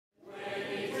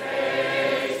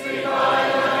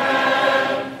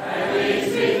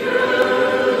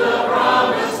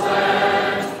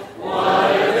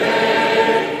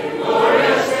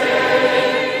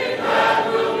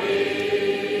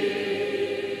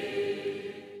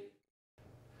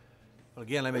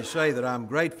Again, let me say that I'm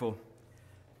grateful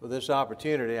for this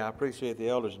opportunity. I appreciate the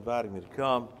elders inviting me to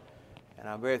come, and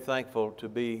I'm very thankful to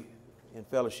be in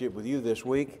fellowship with you this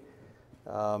week.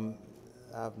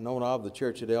 I've known of the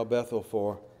church at El Bethel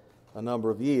for a number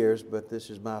of years, but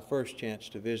this is my first chance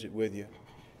to visit with you,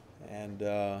 and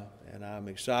I'm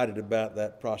excited about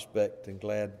that prospect and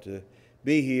glad to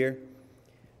be here.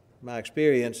 My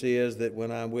experience is that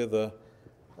when I'm with a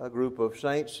group of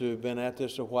saints who've been at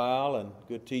this a while and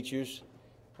good teachers,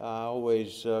 I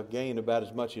always gain about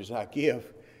as much as I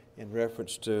give in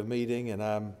reference to a meeting, and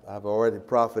I've already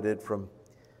profited from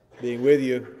being with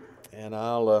you, and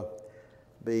I'll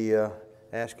be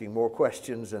asking more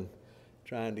questions and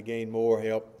trying to gain more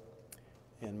help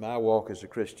in my walk as a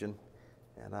Christian,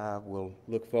 and I will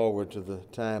look forward to the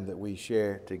time that we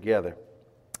share together.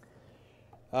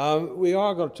 We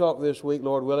are going to talk this week,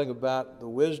 Lord willing, about the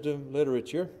wisdom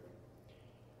literature.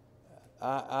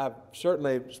 I've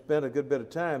certainly spent a good bit of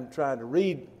time trying to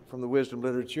read from the wisdom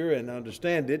literature and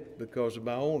understand it because of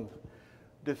my own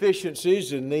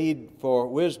deficiencies and need for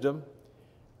wisdom.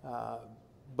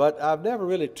 But I've never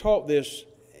really taught this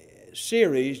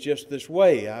series just this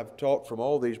way. I've taught from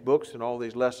all these books and all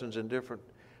these lessons in different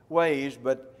ways,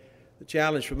 but the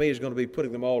challenge for me is going to be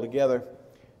putting them all together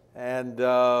and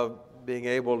being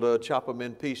able to chop them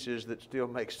in pieces that still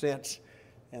make sense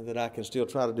and that I can still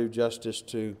try to do justice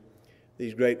to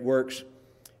these great works.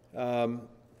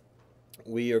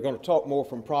 We are going to talk more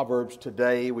from Proverbs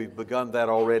today. We've begun that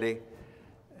already.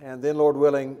 And then, Lord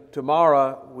willing,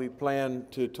 tomorrow we plan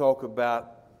to talk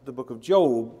about the book of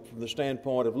Job from the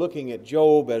standpoint of looking at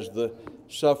Job as the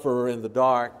sufferer in the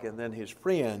dark and then his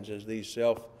friends as these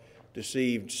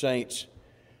self-deceived saints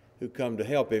who come to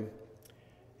help him.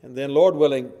 And then, Lord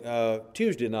willing,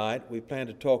 Tuesday night, we plan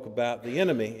to talk about the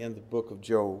enemy in the book of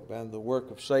Job and the work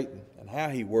of Satan and how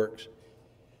he works.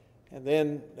 And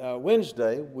then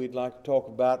Wednesday, we'd like to talk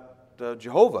about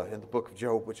Jehovah in the book of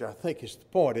Job, which I think is the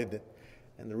point, isn't it?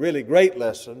 And the really great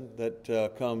lesson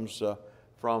that comes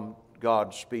from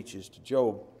God's speeches to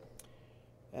Job.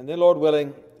 And then, Lord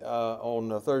willing,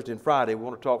 on Thursday and Friday, we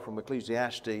want to talk from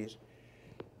Ecclesiastes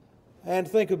and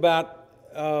think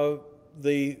about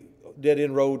the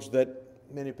dead-end roads that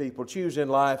many people choose in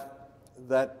life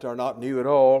that are not new at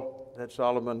all, that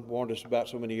Solomon warned us about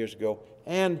so many years ago,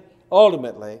 and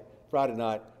ultimately, Friday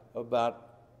night, about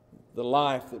the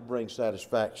life that brings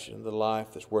satisfaction, the life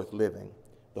that's worth living,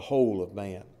 the whole of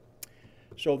man.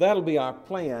 So that'll be our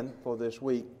plan for this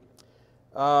week.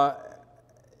 I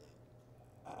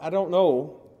don't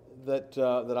know that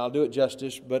I'll do it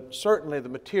justice, but certainly the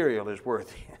material is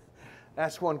worthy.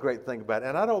 That's one great thing about it.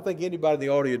 And I don't think anybody in the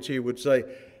audience here would say,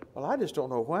 well, I just don't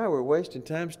know why we're wasting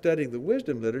time studying the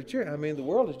wisdom literature. I mean, the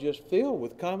world is just filled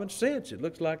with common sense. It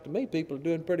looks like to me people are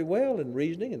doing pretty well in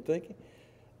reasoning and thinking.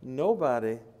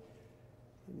 Nobody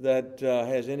that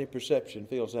has any perception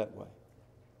feels that way.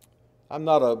 I'm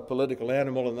not a political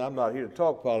animal, and I'm not here to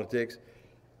talk politics.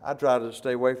 I try to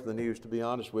stay away from the news, to be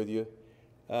honest with you,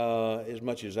 as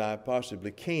much as I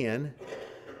possibly can.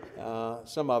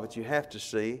 Some of it you have to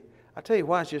see. I tell you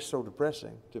why it's just so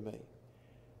depressing to me.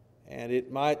 And it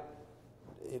might,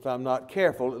 if I'm not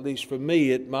careful, at least for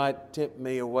me, it might tempt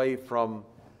me away from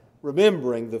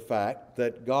remembering the fact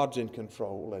that God's in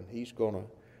control and He's going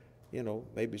to,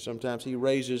 maybe sometimes He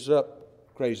raises up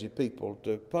crazy people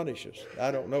to punish us.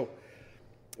 I don't know.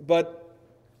 But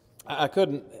I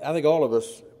think all of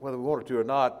us, whether we wanted to or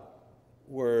not,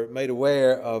 were made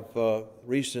aware of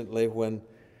recently when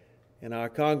in our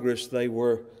Congress they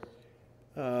were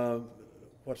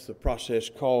what's the process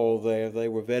called there? They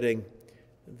were vetting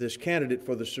this candidate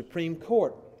for the Supreme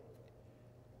Court.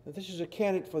 Now, this is a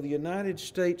candidate for the United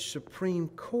States Supreme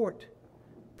Court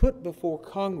put before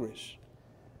Congress.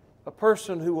 A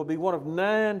person who will be one of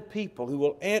 9 people who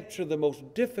will answer the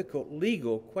most difficult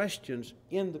legal questions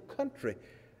in the country.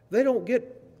 They don't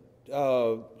get,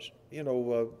 the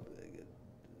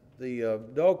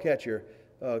dog catcher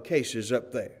cases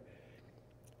up there.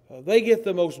 They get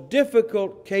the most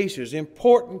difficult cases,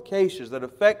 important cases that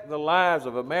affect the lives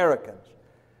of Americans.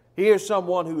 Here's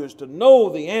someone who is to know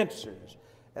the answers.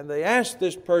 And they asked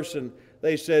this person,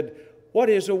 they said, what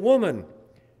is a woman?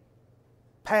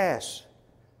 Pass.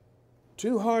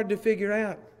 Too hard to figure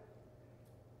out.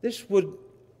 This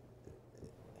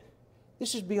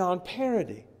is beyond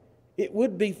parody. It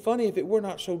would be funny if it were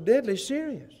not so deadly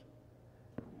serious.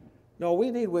 No, we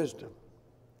need wisdom.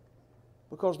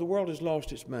 Because the world has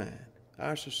lost its mind.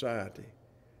 Our society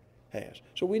has.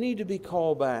 So we need to be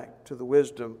called back to the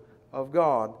wisdom of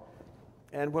God.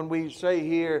 And when we say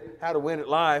here, how to win at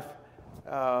life,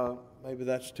 maybe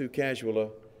that's too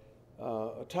casual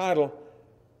a title,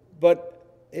 but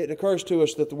it occurs to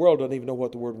us that the world doesn't even know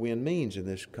what the word win means in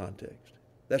this context.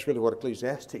 That's really what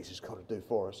Ecclesiastes is going to do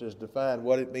for us, is define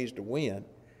what it means to win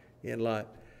in life.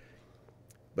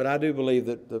 But I do believe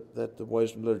that the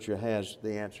wisdom literature has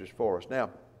the answers for us. Now,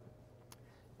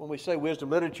 when we say wisdom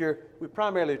literature, we're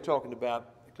primarily talking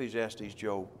about Ecclesiastes,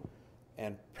 Job,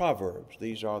 and Proverbs.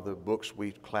 These are the books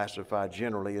we classify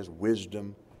generally as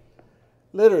wisdom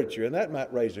literature. And that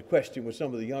might raise a question with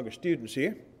some of the younger students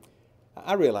here.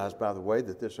 I realize, by the way,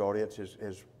 that this audience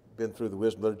has been through the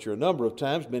wisdom literature a number of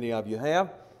times. Many of you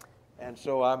have. And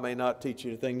so I may not teach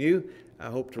you anything new. I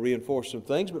hope to reinforce some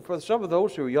things. But for some of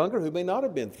those who are younger, who may not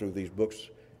have been through these books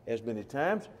as many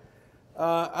times,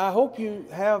 I hope you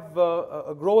have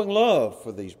a growing love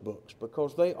for these books,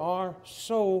 because they are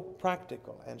so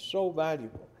practical and so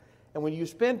valuable. And when you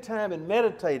spend time in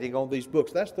meditating on these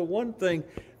books, that's the one thing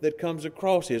that comes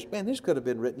across is, man, this could have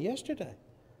been written yesterday.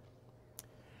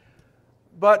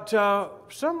 But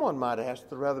someone might ask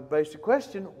the rather basic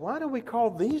question, why do we call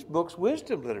these books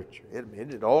wisdom literature?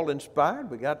 Isn't it all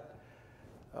inspired? We got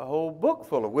a whole book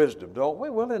full of wisdom, don't we?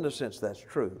 Well, in a sense, that's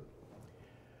true.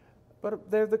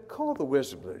 But they're called the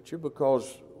wisdom literature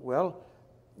because, well,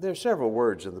 there are several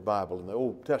words in the Bible, in the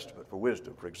Old Testament, for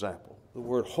wisdom, for example. The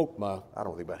word chokmah, I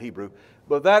don't think about Hebrew,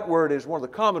 but that word is one of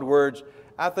the common words.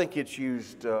 I think it's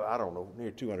used,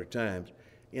 near 200 times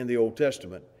in the Old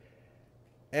Testament.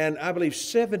 And I believe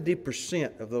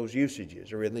 70% of those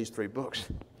usages are in these three books.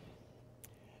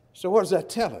 So what does that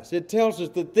tell us? It tells us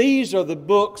that these are the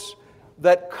books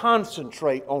that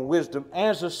concentrate on wisdom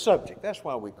as a subject. That's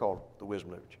why we call it the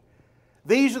wisdom literature.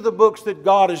 These are the books that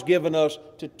God has given us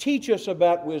to teach us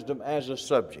about wisdom as a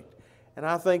subject. And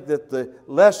I think that the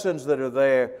lessons that are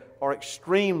there are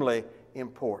extremely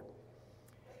important.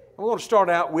 We're going to start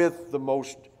out with the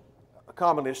most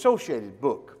commonly associated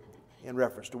book in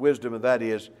reference to wisdom, and that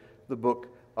is the book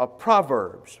of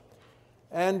Proverbs.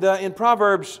 And in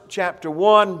Proverbs chapter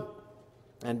 1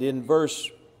 and in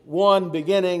verse 1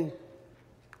 beginning,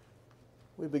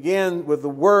 we begin with the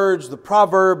words, the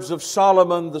Proverbs of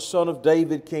Solomon, the son of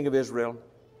David, king of Israel.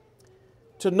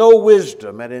 To know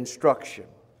wisdom and instruction,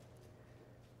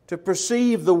 to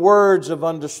perceive the words of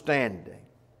understanding,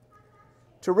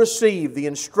 to receive the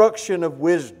instruction of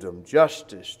wisdom,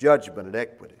 justice, judgment, and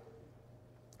equity,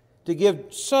 to give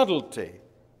subtlety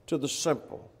to the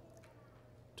simple,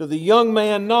 to the young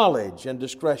man knowledge and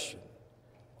discretion.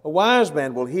 A wise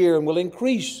man will hear and will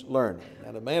increase learning,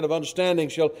 and a man of understanding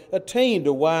shall attain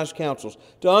to wise counsels,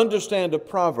 to understand a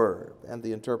proverb and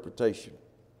the interpretation,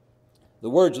 the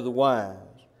words of the wise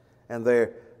and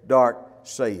their dark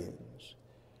sayings.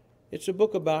 It's a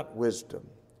book about wisdom.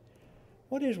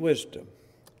 What is wisdom?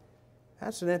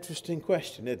 That's an interesting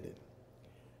question, isn't it?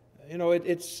 You know,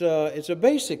 it's a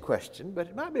basic question, but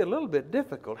it might be a little bit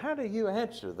difficult. How do you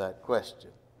answer that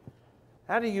question?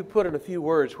 How do you put in a few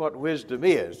words what wisdom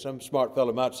is? Some smart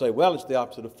fellow might say, well, it's the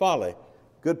opposite of folly.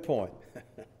 Good point.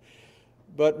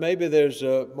 But maybe there's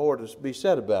more to be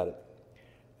said about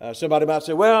it. Somebody might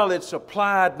say, well, it's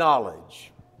applied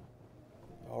knowledge.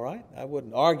 All right, I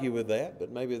wouldn't argue with that,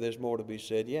 but maybe there's more to be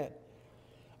said yet.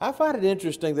 I find it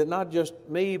interesting that not just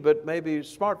me, but maybe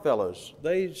smart fellows,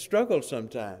 they struggle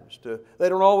sometimes. They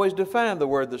don't always define the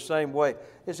word the same way.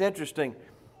 It's interesting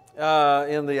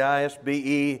in the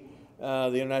ISBE,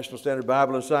 the International Standard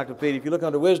Bible Encyclopedia, if you look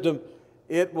under wisdom,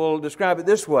 it will describe it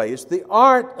this way. It's the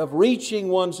art of reaching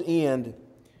one's end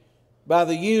by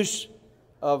the use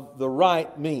of the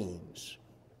right means.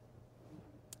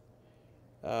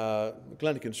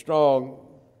 McClintock and Strong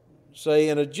say,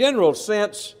 in a general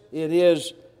sense, it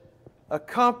is a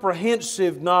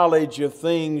comprehensive knowledge of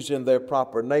things in their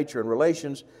proper nature and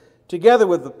relations, together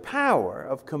with the power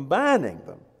of combining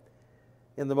them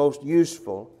in the most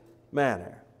useful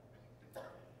manner.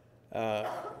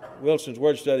 Wilson's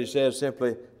word study says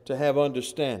simply to have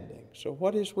understanding. So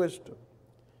what is wisdom?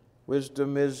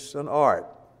 Wisdom is an art.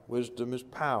 Wisdom is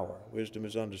power. Wisdom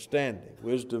is understanding.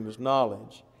 Wisdom is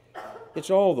knowledge. It's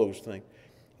all those things.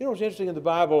 You know what's interesting in the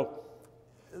Bible?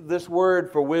 This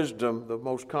word for wisdom, the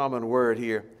most common word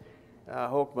here,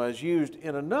 chokmah, is used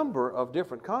in a number of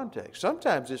different contexts.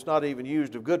 Sometimes it's not even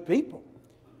used of good people.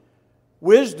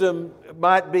 Wisdom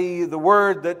might be the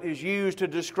word that is used to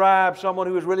describe someone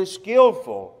who is really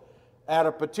skillful at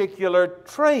a particular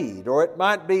trade, or it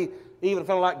might be even a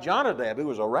fellow like Jonadab, who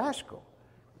was a rascal.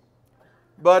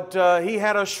 But he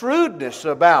had a shrewdness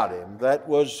about him that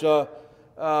was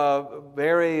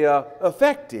very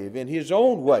effective in his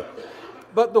own way.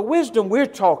 But the wisdom we're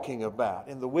talking about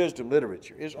in the wisdom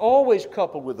literature is always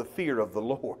coupled with the fear of the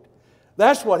Lord.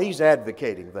 That's what he's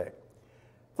advocating there.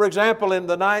 For example, in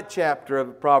the 9th chapter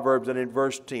of Proverbs and in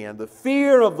verse 10, the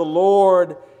fear of the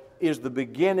Lord is the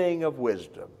beginning of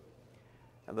wisdom,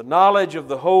 and the knowledge of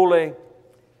the holy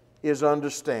is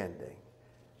understanding.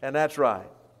 And that's right.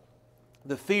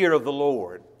 The fear of the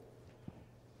Lord.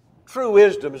 True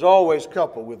wisdom is always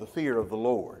coupled with the fear of the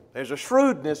Lord. There's a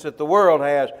shrewdness that the world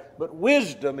has, but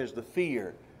wisdom is the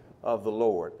fear of the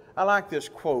Lord. I like this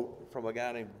quote from a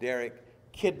guy named Derek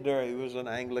Kidner. He was an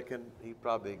Anglican. He's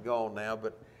probably gone now,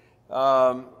 but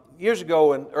years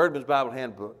ago in Erdman's Bible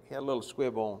Handbook, he had a little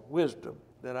squib on wisdom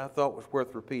that I thought was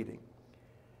worth repeating.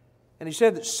 And he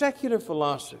said that secular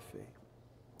philosophy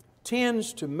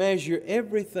tends to measure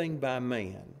everything by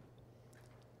man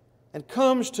and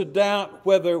comes to doubt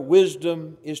whether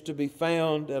wisdom is to be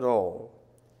found at all.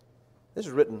 This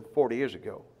is written 40 years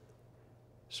ago.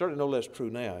 Certainly no less true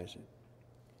now, is it?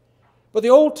 But the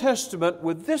Old Testament,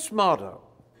 with this motto,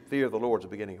 fear of the Lord is the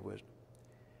beginning of wisdom,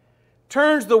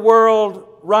 turns the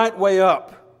world right way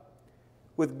up,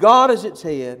 with God as its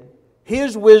head,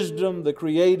 His wisdom, the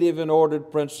creative and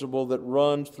ordered principle that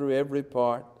runs through every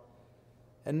part,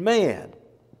 and man,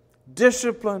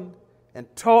 disciplined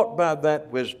and taught by that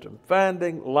wisdom,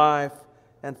 finding life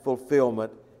and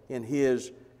fulfillment in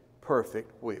His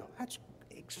perfect will. That's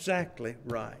exactly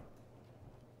right.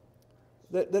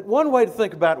 That one way to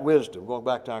think about wisdom, going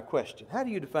back to our question, how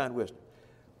do you define wisdom?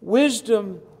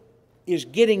 Wisdom is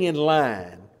getting in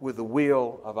line with the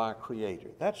will of our Creator.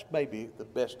 That's maybe the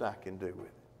best I can do with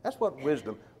it. That's what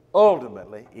wisdom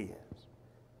ultimately is.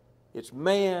 It's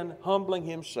man humbling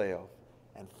himself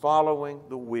and following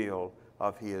the will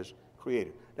of his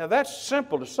Creator. Now that's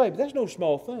simple to say, but that's no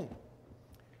small thing.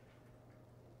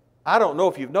 I don't know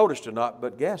if you've noticed or not,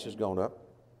 but gas has gone up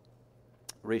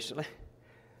recently.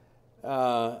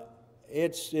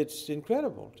 It's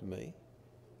incredible to me.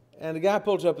 And the guy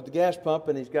pulls up at the gas pump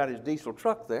and he's got his diesel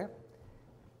truck there.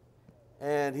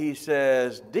 And he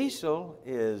says, diesel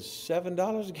is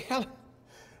 $7 a gallon.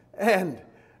 And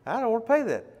I don't want to pay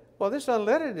that. Well, this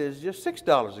unleaded is just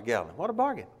 $6 a gallon. What a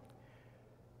bargain.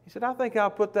 He said, I think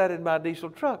I'll put that in my diesel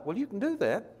truck. Well, you can do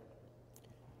that,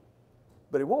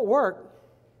 but it won't work.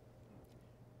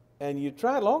 And you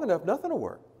try it long enough, nothing will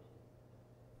work.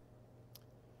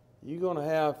 You're going to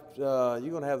have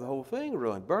the whole thing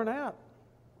ruined, burn out.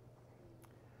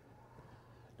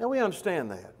 Now, we understand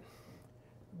that.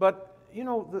 But, you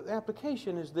know, the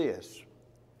application is this.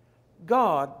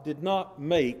 God did not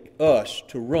make us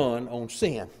to run on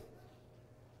sin.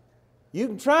 You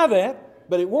can try that,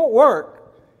 but it won't work.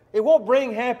 It won't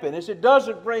bring happiness. It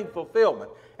doesn't bring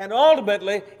fulfillment. And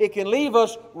ultimately, it can leave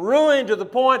us ruined to the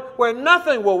point where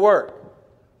nothing will work.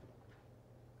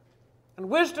 And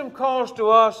wisdom calls to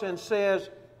us and says,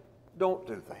 don't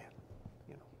do that.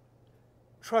 You know,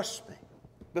 trust me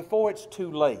before it's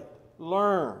too late.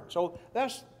 Learn. So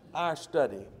that's our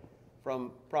study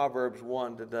from Proverbs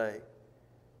 1 today,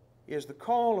 is the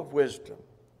call of wisdom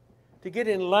to get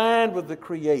in line with the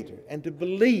Creator and to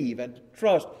believe and to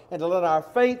trust and to let our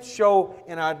faith show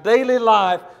in our daily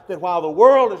life that while the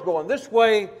world is going this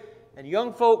way, and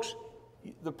young folks,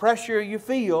 the pressure you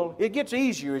feel, it gets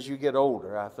easier as you get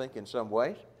older, I think, in some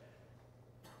ways.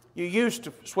 You're used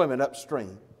to swimming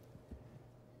upstream.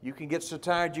 You can get so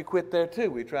tired you quit there too.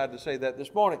 We tried to say that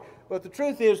this morning. But the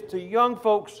truth is, to young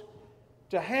folks,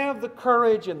 to have the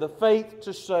courage and the faith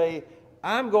to say,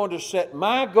 I'm going to set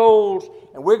my goals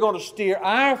and we're going to steer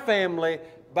our family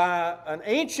by an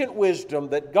ancient wisdom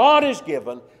that God has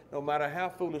given, no matter how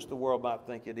foolish the world might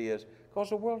think it is, because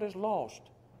the world is lost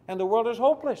and the world is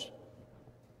hopeless.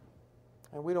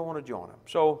 And we don't want to join them.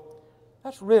 So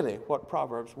that's really what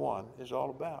Proverbs 1 is all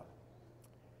about.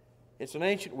 It's an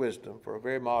ancient wisdom for a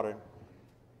very modern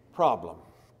problem.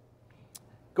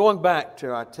 Going back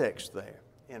to our text there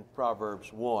in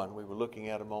Proverbs 1 we were looking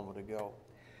at a moment ago,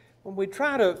 when we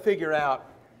try to figure out,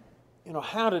 you know,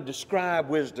 how to describe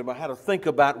wisdom or how to think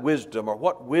about wisdom or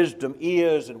what wisdom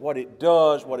is and what it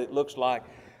does, what it looks like,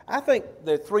 I think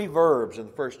there are 3 verbs in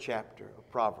the first chapter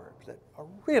of Proverbs that are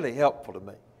really helpful to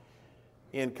me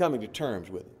in coming to terms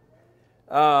with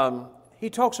it. He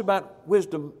talks about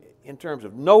wisdom in terms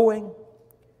of knowing,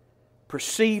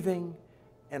 perceiving,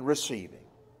 and receiving.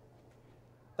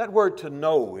 That word to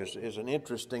know is an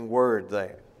interesting word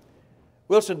there.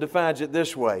 Wilson defines it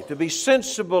this way: to be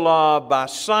sensible of by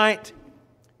sight,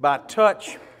 by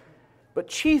touch, but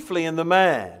chiefly in the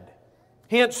mind.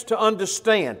 Hence, to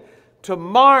understand, to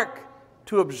mark,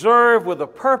 to observe with a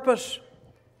purpose.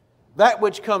 That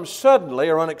which comes suddenly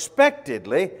or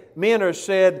unexpectedly, men are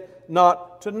said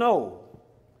not to know.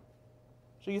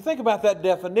 So you think about that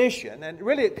definition, and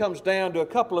really it comes down to a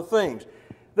couple of things.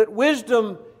 That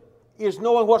wisdom is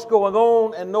knowing what's going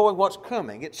on and knowing what's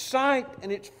coming. It's sight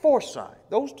and it's foresight.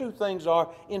 Those two things are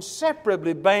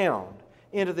inseparably bound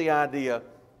into the idea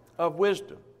of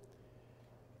wisdom.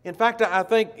 In fact, I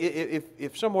think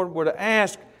if someone were to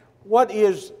ask, what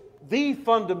is the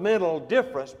fundamental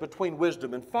difference between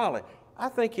wisdom and folly? I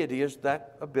think it is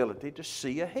that ability to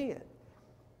see ahead.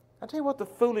 I tell you what the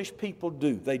foolish people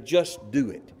do. They just do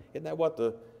it. Isn't that what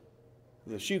the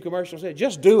shoe commercial said?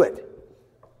 Just do it.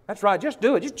 That's right, just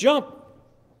do it. Just jump.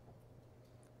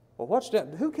 Well, what's that?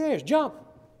 Who cares? Jump.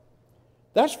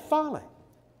 That's folly.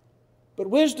 But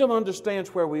wisdom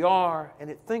understands where we are, and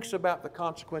it thinks about the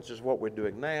consequences of what we're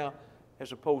doing now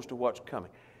as opposed to what's coming.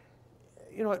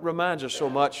 You know, it reminds us so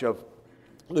much of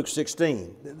Luke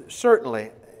 16.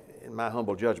 Certainly, in my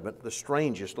humble judgment, the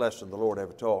strangest lesson the Lord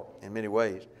ever taught in many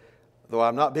ways. Though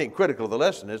I'm not being critical of the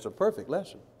lesson, it's a perfect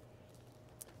lesson.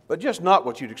 But just not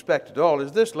what you'd expect at all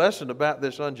is this lesson about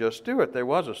this unjust steward. There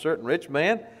was a certain rich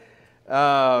man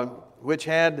which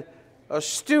had a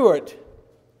steward.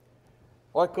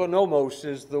 Oikonomos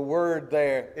is the word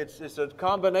there. It's a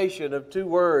combination of two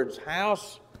words,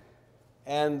 house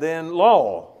and then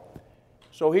law.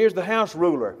 So here's the house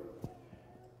ruler.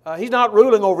 He's not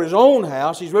ruling over his own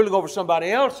house. He's ruling over somebody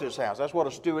else's house. That's what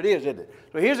a steward is, isn't it?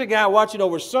 So here's a guy watching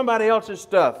over somebody else's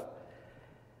stuff.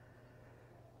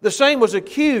 The same was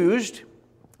accused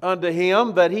unto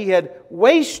him that he had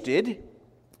wasted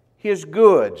his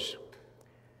goods.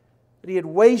 That he had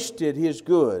wasted his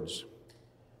goods.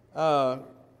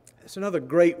 It's another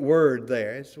great word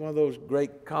there. It's one of those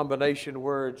great combination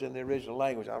words in the original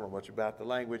language. I don't know much about the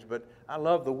language, but I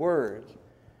love the words.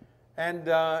 And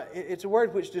it's a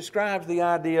word which describes the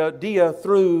idea, dia,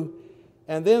 through,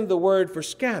 and then the word for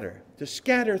scatter, to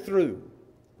scatter through.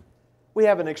 We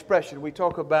have an expression, we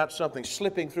talk about something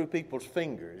slipping through people's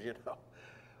fingers, you know.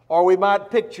 Or we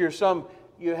might picture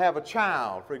you have a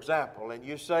child, for example, and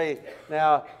you say,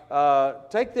 now,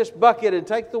 take this bucket and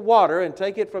take the water and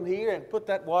take it from here and put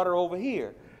that water over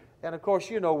here. And of course,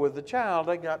 you know, with the child,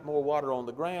 they got more water on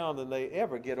the ground than they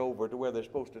ever get over to where they're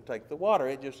supposed to take the water.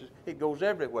 It goes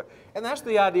everywhere. And that's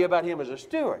the idea about him as a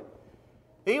steward.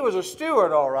 He was a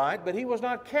steward, all right, but he was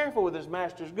not careful with his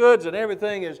master's goods, and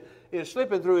everything is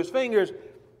slipping through his fingers.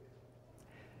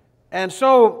 And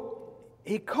so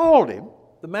he called him,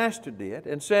 the master did,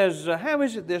 and says, how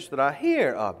is it this that I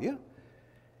hear of you?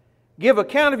 Give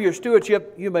account of your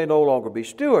stewardship, you may no longer be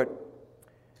steward.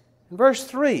 In verse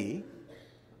 3,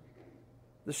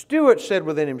 the steward said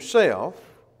within himself,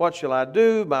 what shall I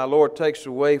do? My Lord takes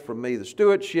away from me the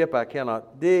stewardship. I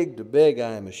cannot dig. To beg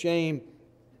I am ashamed.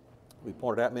 We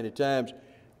pointed out many times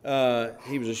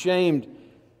he was ashamed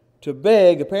to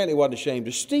beg. Apparently he wasn't ashamed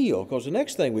to steal, because the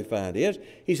next thing we find is,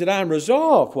 he said, I am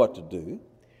resolved what to do,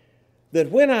 that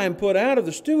when I am put out of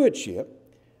the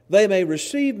stewardship, they may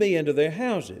receive me into their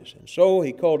houses. And so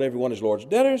he called every one of his Lord's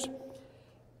debtors,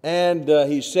 and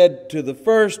he said to the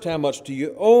first, how much do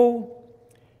you owe?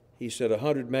 He said,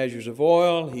 100 measures of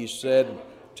oil. He said,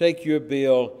 take your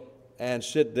bill and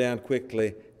sit down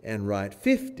quickly and write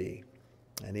 50.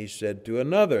 And he said to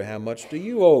another, how much do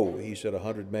you owe? He said,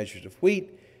 100 measures of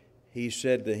wheat. He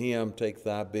said to him, take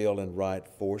thy bill and write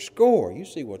 80. You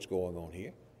see what's going on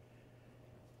here.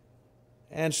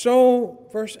 And so,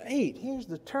 verse 8, here's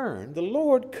the turn. The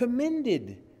Lord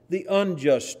commended the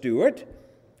unjust steward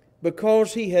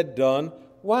because he had done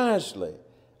wisely.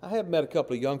 I have met a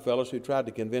couple of young fellows who tried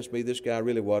to convince me this guy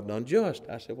really wasn't unjust.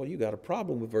 I said, well, you got a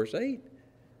problem with verse 8.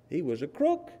 He was a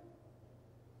crook.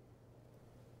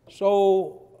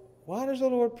 So, why does the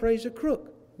Lord praise a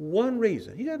crook? One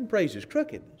reason. He doesn't praise his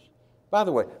crookedness. By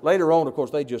the way, later on, of course,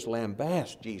 they just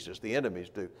lambast Jesus, the enemies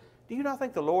do. Do you not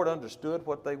think the Lord understood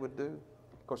what they would do?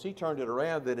 Of course, he turned it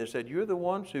around then and said, you're the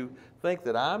ones who think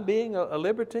that I'm being a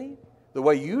libertine? The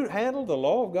way you handle the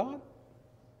law of God?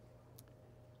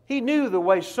 He knew the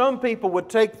way some people would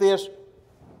take this,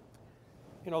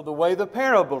 you know, the way the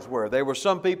parables were. There were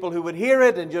some people who would hear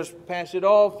it and just pass it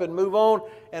off and move on,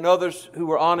 and others who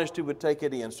were honest who would take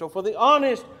it in. So for the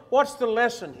honest, what's the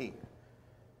lesson here?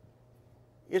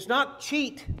 It's not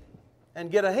cheat and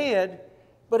get ahead,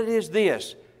 but it is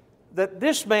this, that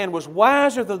this man was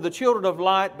wiser than the children of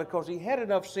light because he had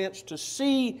enough sense to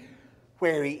see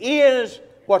where he is,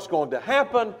 what's going to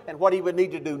happen, and what he would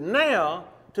need to do now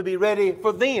to be ready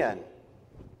for then.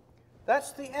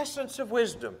 That's the essence of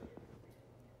wisdom.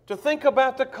 To think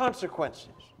about the consequences.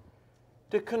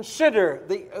 To consider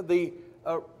the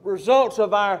results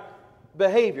of our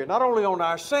behavior, not only on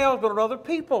ourselves, but on other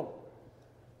people.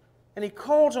 And he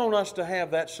calls on us to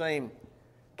have that same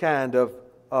kind of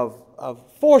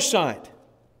foresight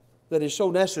that is so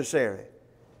necessary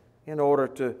in order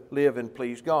to live and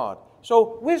please God.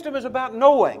 So wisdom is about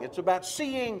knowing. It's about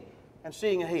seeing and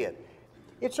seeing ahead.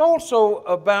 It's also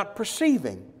about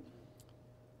perceiving.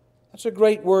 That's a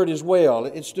great word as well.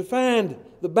 It's defined,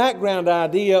 the background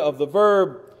idea of the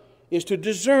verb is to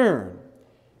discern.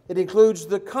 It includes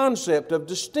the concept of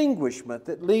distinguishment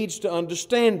that leads to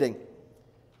understanding.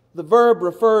 The verb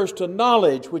refers to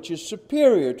knowledge which is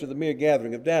superior to the mere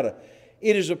gathering of data.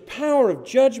 It is a power of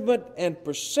judgment and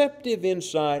perceptive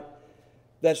insight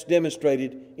that's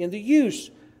demonstrated in the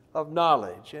use of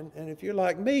knowledge. And if you're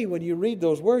like me, when you read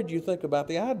those words, you think about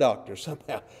the eye doctor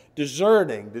somehow.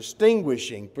 Discerning,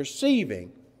 distinguishing,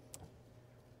 perceiving.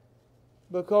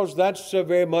 Because that's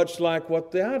very much like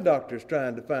what the eye doctor's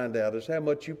trying to find out, is how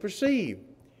much you perceive.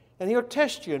 And he'll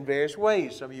test you in various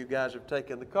ways. Some of you guys have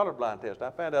taken the colorblind test. I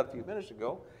found out a few minutes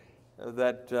ago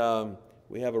that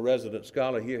we have a resident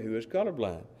scholar here who is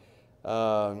colorblind.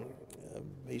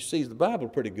 He sees the Bible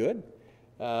pretty good,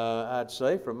 I'd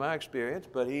say, from my experience.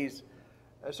 But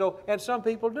and some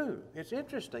people do. It's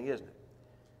interesting, isn't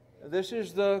it? This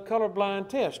is the colorblind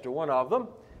test, or one of them.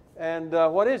 And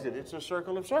what is it? It's a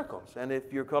circle of circles. And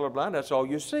if you're colorblind, that's all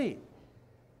you see.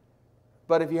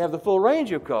 But if you have the full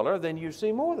range of color, then you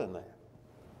see more than that.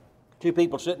 Two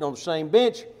people sitting on the same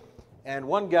bench, and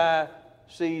one guy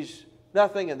sees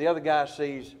nothing, and the other guy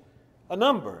sees a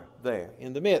number there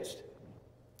in the midst.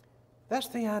 That's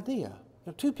the idea.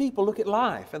 Now, two people look at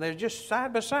life, and they're just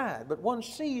side by side, but one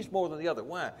sees more than the other.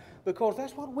 Why? Because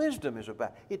that's what wisdom is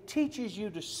about. It teaches you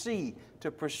to see,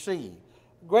 to perceive.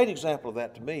 A great example of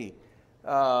that to me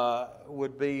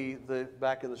would be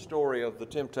back in the story of the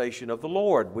temptation of the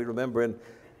Lord. We remember in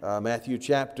Matthew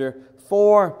chapter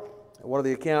 4, one of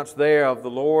the accounts there of the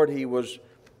Lord, he was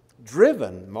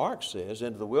driven, Mark says,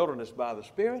 into the wilderness by the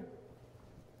Spirit.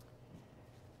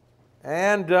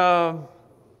 And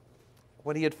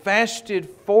when he had fasted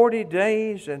 40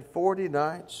 days and 40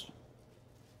 nights,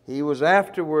 he was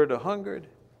afterward a-hungered.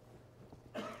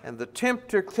 And the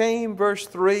tempter came, verse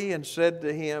 3, and said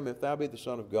to him, If thou be the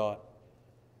Son of God,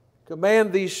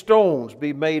 command these stones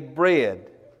be made bread.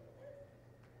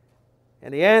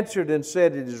 And he answered and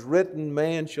said, It is written,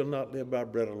 man shall not live by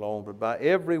bread alone, but by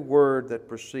every word that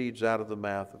proceeds out of the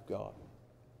mouth of God.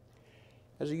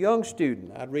 As a young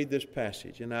student, I'd read this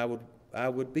passage, and I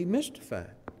would be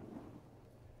mystified.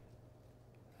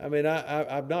 I mean,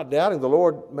 I'm not doubting the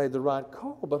Lord made the right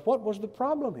call, but what was the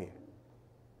problem here?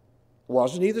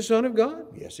 Wasn't he the Son of God?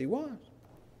 Yes, he was.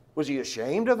 Was he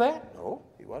ashamed of that? No,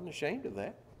 he wasn't ashamed of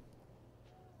that.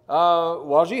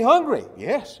 Was he hungry?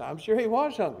 Yes, I'm sure he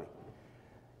was hungry.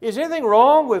 Is anything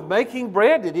wrong with making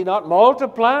bread? Did he not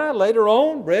multiply later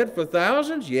on bread for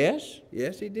thousands? Yes,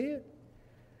 he did.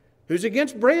 Who's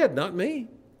against bread? Not me.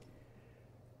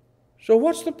 So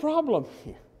what's the problem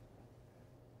here?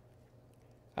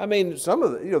 I mean, some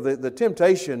of the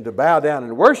temptation to bow down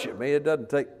and worship me, it doesn't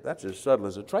take, that's as subtle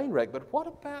as a train wreck. But what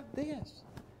about this?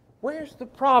 Where's the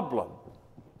problem?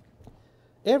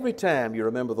 Every time, you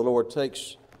remember, the Lord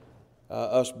takes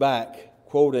us back,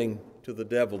 quoting to the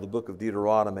devil the book of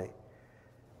Deuteronomy.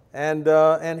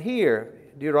 And here,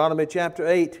 Deuteronomy chapter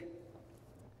 8,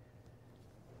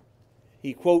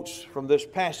 he quotes from this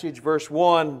passage, verse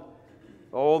 1,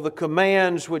 All the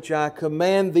commands which I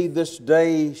command thee this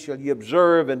day shall ye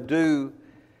observe and do,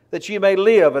 that ye may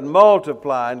live and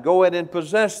multiply and go in and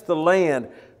possess the land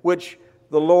which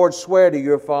the Lord sware to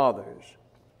your fathers.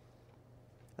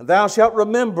 And thou shalt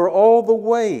remember all the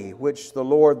way which the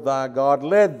Lord thy God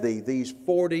led thee these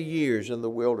 40 years in the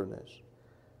wilderness,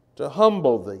 to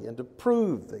humble thee and to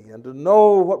prove thee and to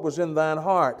know what was in thine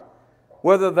heart,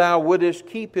 whether thou wouldest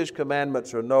keep his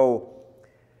commandments or no.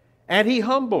 And he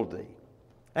humbled thee,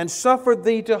 and suffered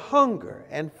thee to hunger,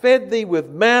 and fed thee with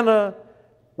manna,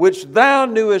 which thou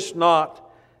knewest not,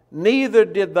 neither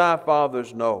did thy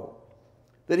fathers know,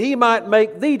 that he might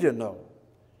make thee to know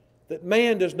that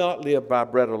man does not live by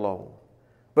bread alone,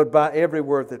 but by every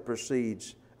word that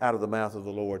proceeds out of the mouth of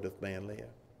the Lord doth man live.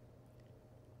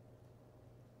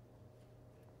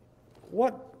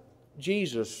 What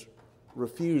Jesus'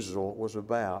 refusal was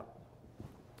about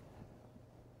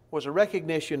was a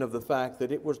recognition of the fact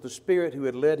that it was the Spirit who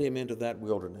had led him into that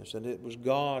wilderness, and it was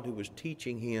God who was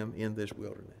teaching him in this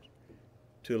wilderness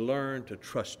to learn to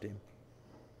trust him.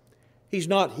 He's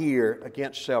not here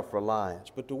against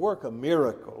self-reliance, but to work a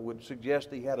miracle would suggest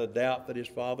he had a doubt that his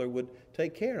Father would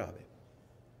take care of him.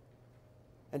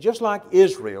 And just like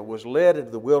Israel was led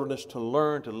into the wilderness to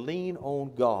learn to lean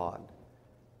on God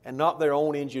and not their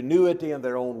own ingenuity and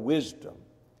their own wisdom,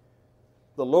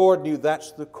 the Lord knew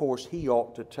that's the course he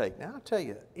ought to take. Now, I'll tell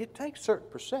you, it takes certain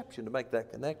perception to make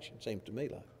that connection, seems to me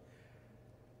like.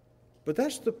 But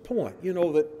that's the point,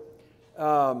 that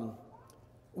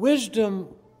Wisdom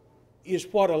is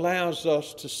what allows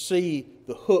us to see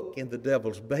the hook in the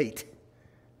devil's bait.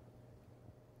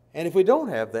 And if we don't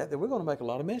have that, then we're going to make a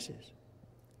lot of messes.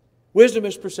 Wisdom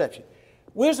is perception.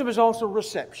 Wisdom is also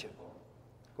reception.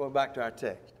 Going back to our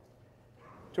text.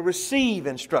 To receive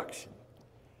instruction.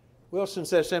 Wilson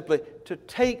says simply, to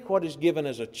take what is given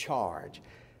as a charge.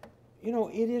 You know,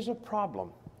 it is a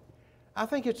problem. I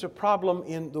think it's a problem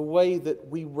in the way that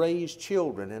we raise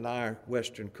children in our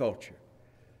Western culture.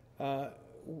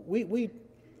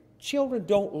 Children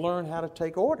don't learn how to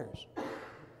take orders.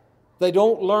 They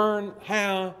don't learn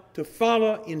how to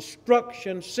follow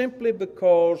instructions simply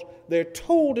because they're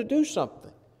told to do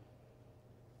something.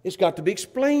 It's got to be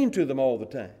explained to them all the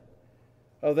time.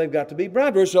 Oh, they've got to be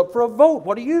bribed. It's up for a vote.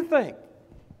 What do you think?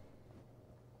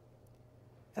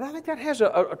 And I think that has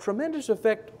a tremendous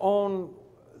effect on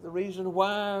the reason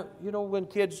why, when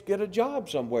kids get a job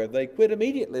somewhere, they quit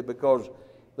immediately because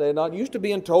they're not used to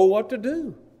being told what to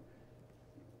do.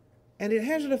 And it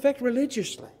has an effect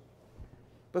religiously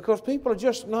because people are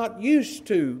just not used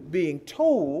to being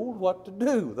told what to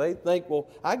do. They think, well,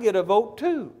 I get a vote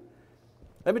too.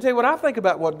 Let me tell you what I think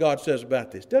about what God says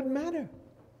about this. Doesn't matter.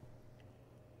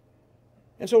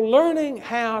 And so learning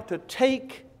how to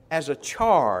take as a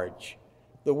charge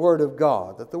the Word of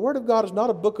God, that the Word of God is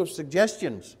not a book of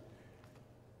suggestions,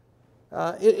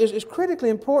 is critically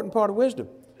important part of wisdom.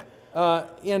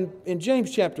 In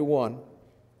James chapter 1,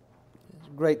 it's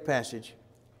a great passage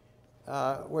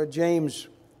where James,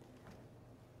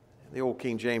 the old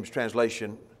King James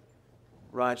translation,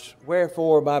 writes,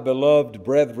 "Wherefore, my beloved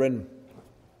brethren,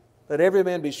 let every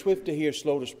man be swift to hear,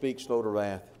 slow to speak, slow to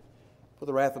wrath. For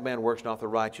the wrath of man works not the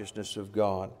righteousness of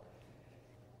God."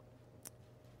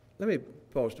 Let me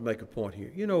pause to make a point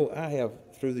here. I have,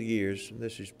 through the years, and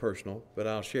this is personal, but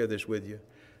I'll share this with you,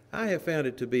 I have found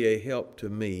it to be a help to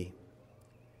me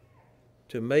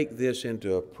to make this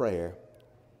into a prayer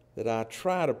that I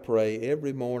try to pray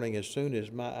every morning as soon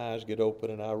as my eyes get open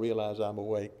and I realize I'm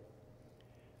awake,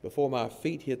 before my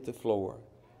feet hit the floor,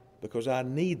 because I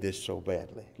need this so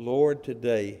badly. Lord,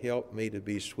 today help me to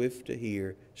be swift to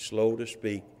hear, slow to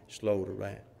speak, slow to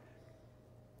wrath.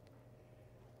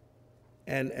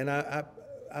 And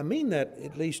I mean that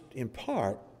at least in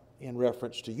part in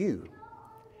reference to you.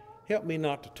 Help me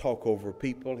not to talk over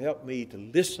people. Help me to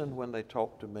listen when they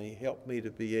talk to me. Help me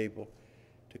to be able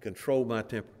to control my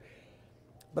temper.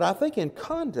 But I think in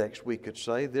context we could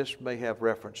say this may have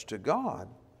reference to God.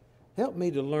 Help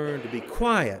me to learn to be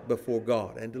quiet before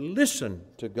God and to listen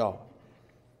to God.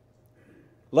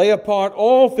 Lay apart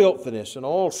all filthiness and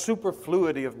all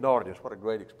superfluity of naughtiness. What a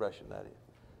great expression that is.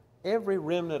 Every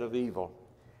remnant of evil.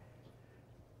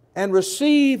 And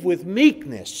receive with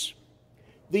meekness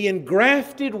the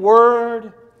engrafted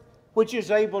word which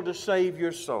is able to save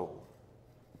your soul.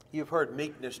 You've heard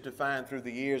meekness defined through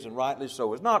the years, and rightly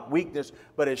so. It's not weakness,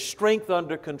 but it's strength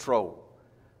under control.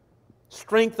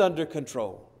 Strength under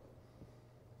control.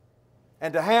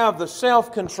 And to have the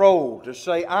self-control to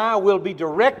say, I will be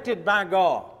directed by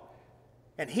God,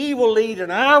 and He will lead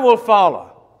and I will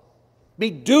follow. Be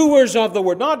doers of the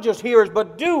word, not just hearers,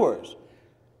 but doers.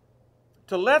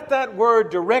 To let that word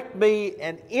direct me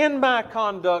and in my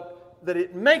conduct that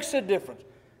it makes a difference.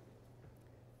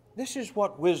 This is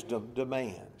what wisdom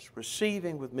demands,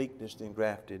 receiving with meekness the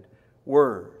engrafted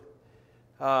word.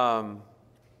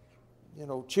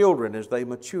 Children as they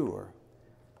mature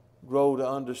grow to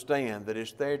understand that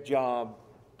it's their job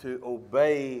to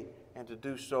obey and to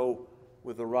do so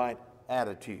with the right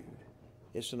attitude.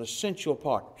 It's an essential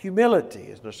part. Humility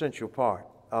is an essential part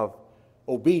of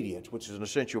obedience, which is an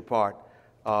essential part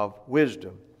of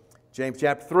wisdom. James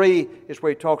chapter 3 is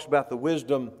where he talks about the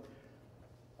wisdom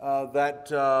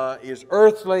that is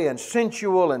earthly and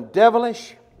sensual and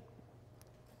devilish.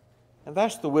 And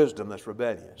that's the wisdom that's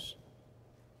rebellious.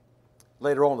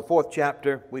 Later on in the 4th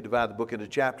chapter, we divide the book into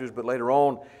chapters, but later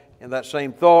on in that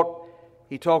same thought,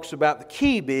 he talks about the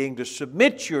key being to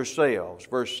submit yourselves,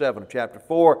 verse 7 of chapter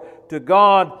 4, to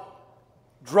God.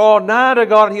 Draw nigh to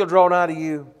God and He'll draw nigh to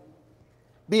you.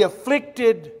 Be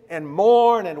afflicted and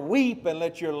mourn and weep, and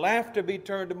let your laughter be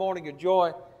turned to mourning, your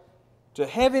joy to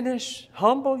heaviness.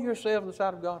 Humble yourself in the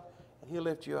sight of God, and He'll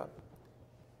lift you up.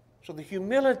 So the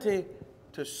humility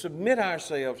to submit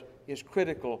ourselves is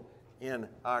critical in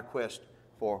our quest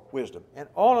for wisdom. And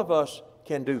all of us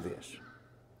can do this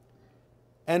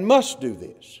and must do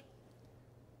this.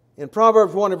 In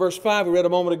Proverbs 1 and verse 5 we read a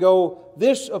moment ago,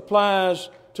 this applies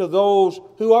to those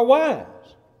who are wise.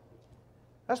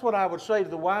 That's what I would say to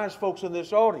the wise folks in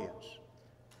this audience.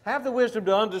 Have the wisdom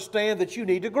to understand that you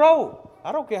need to grow.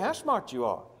 I don't care how smart you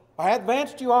are or how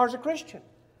advanced you are as a Christian.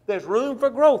 There's room for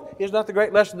growth. Isn't that the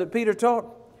great lesson that Peter taught?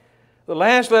 The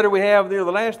last letter we have there,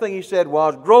 the last thing he said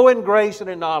was, grow in grace and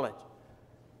in knowledge.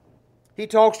 He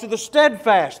talks to the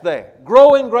steadfast there.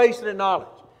 Grow in grace and in knowledge.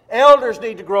 Elders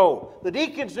need to grow. The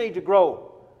deacons need to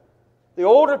grow. The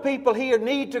older people here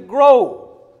need to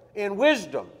grow in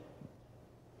wisdom.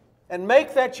 And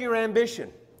make that your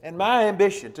ambition, and my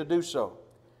ambition to do so.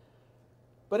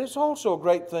 But it's also a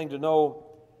great thing to know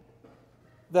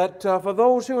that for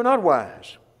those who are not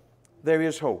wise, there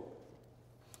is hope.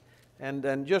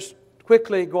 And just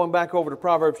quickly going back over to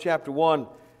Proverbs chapter 1,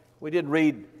 we did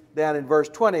read down in verse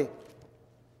 20,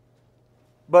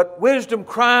 but wisdom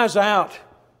cries out.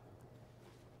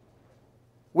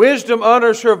 Wisdom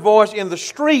utters her voice in the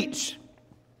streets.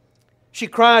 She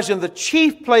cries in the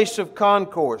chief place of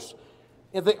concourse.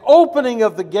 In the opening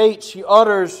of the gates, she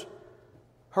utters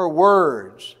her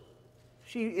words.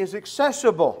 She is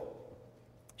accessible.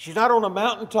 She's not on a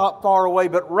mountaintop far away,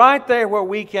 but right there where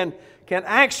we can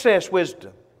access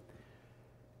wisdom.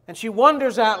 And she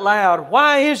wonders out loud,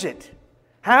 why is it?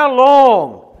 How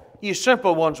long, you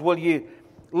simple ones, will you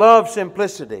love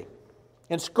simplicity?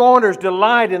 And scorners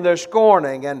delight in their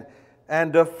scorning,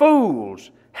 and fools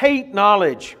hate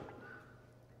knowledge.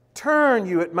 Turn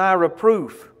you at my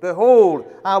reproof. Behold,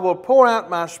 I will pour out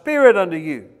my Spirit unto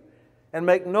you, and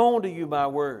make known to you my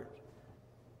words.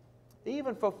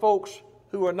 Even for folks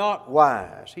who are not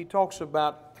wise, he talks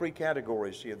about three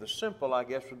categories here. The simple, I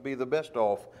guess, would be the best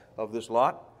off of this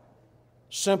lot.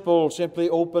 Simple, simply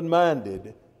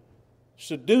open-minded,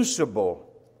 seducible,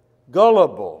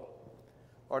 gullible,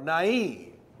 or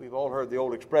naive. We've all heard the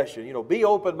old expression, be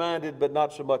open-minded, but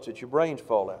not so much that your brains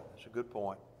fall out. That's a good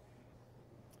point.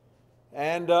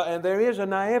 And there is a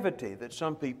naivety that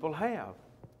some people have.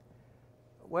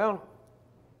 Well,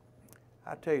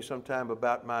 I'll tell you sometime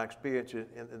about my experience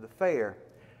in the fair,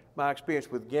 my experience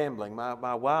with gambling.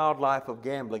 My wild life of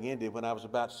gambling ended when I was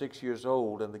about 6 years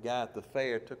old, and the guy at the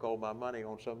fair took all my money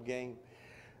on some game.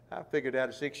 I figured out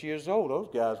at 6 years old, those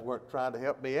guys weren't trying to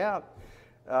help me out.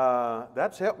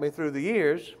 That's helped me through the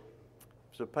years.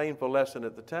 It's a painful lesson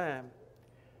at the time.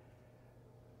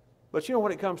 But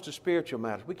when it comes to spiritual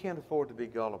matters, we can't afford to be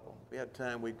gullible. We had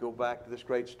time, we'd go back to this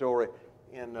great story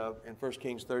in 1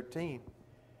 Kings 13.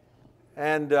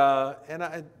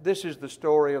 This is the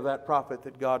story of that prophet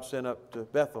that God sent up to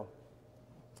Bethel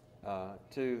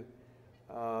to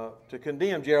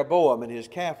condemn Jeroboam and his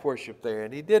calf worship there.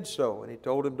 And he did so. And he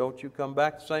told him, don't you come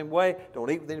back the same way. Don't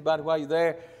eat with anybody while you're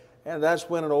there. And that's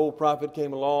when an old prophet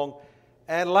came along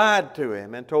and lied to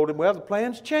him and told him, well, the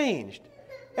plan's changed.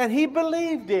 And he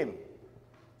believed him.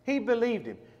 He believed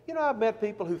him. I've met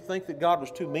people who think that God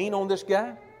was too mean on this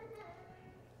guy.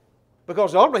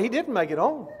 Because ultimately, he didn't make it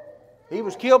home. He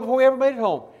was killed before he ever made it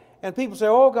home. And people say,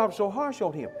 oh, God was so harsh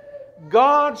on him.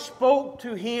 God spoke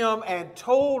to him and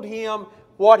told him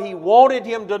what he wanted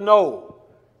him to know.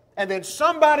 And then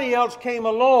somebody else came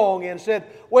along and said,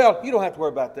 well, you don't have to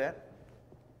worry about that.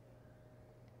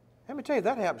 Let me tell you,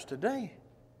 that happens today.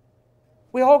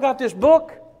 We all got this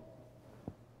book.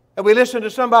 And we listen to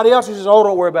somebody else who says, oh,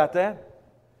 don't worry about that.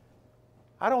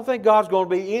 I don't think God's going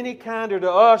to be any kinder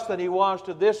to us than He was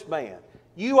to this man.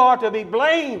 You are to be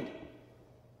blamed.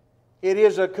 It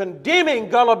is a condemning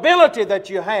gullibility that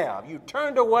you have. You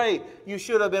turned away. You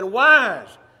should have been wise.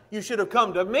 You should have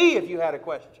come to me if you had a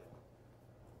question.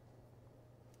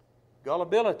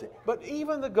 Gullibility. But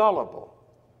even the gullible,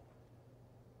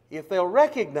 if they'll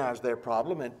recognize their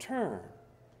problem and turn,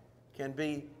 can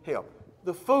be helped.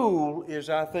 The fool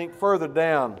is, I think, further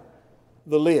down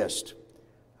the list.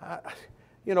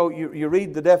 You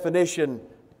read the definition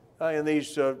in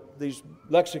these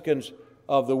lexicons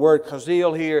of the word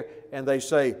chazil here, and they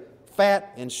say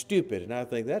fat and stupid. And I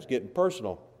think that's getting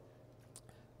personal.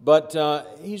 But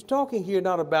he's talking here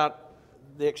not about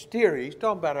the exterior. He's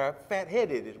talking about our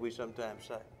fat-headed, as we sometimes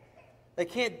say. They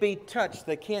can't be touched.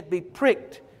 They can't be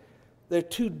pricked. They're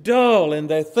too dull in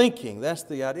their thinking. That's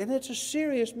the idea. And it's a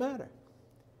serious matter.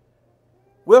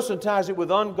 Wilson ties it with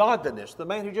ungodliness, the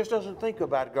man who just doesn't think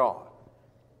about God.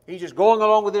 He's just going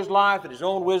along with his life and his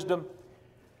own wisdom.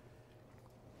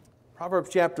 Proverbs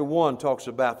chapter 1 talks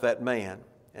about that man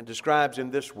and describes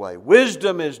him this way.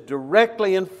 Wisdom is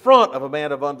directly in front of a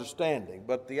man of understanding,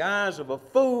 but the eyes of a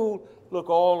fool look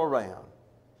all around.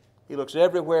 He looks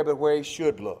everywhere but where he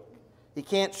should look. He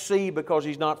can't see because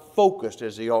he's not focused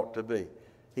as he ought to be.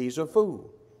 He's a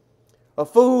fool. A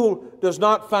fool does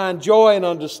not find joy in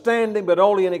understanding, but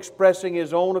only in expressing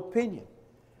his own opinion.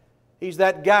 He's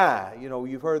that guy,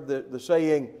 you've heard the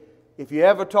saying, if you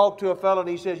ever talk to a fellow and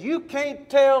he says, you can't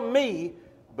tell me,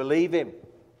 believe him.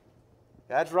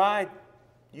 That's right.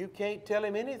 You can't tell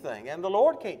him anything, and the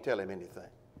Lord can't tell him anything.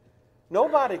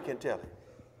 Nobody can tell him.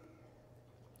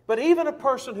 But even a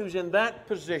person who's in that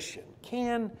position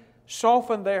can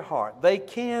soften their heart. They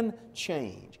can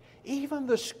change. Even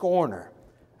the scorner,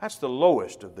 that's the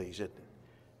lowest of these, isn't it?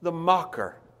 The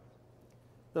mocker,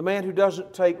 the man who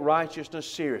doesn't take righteousness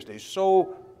seriously,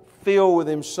 so filled with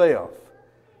himself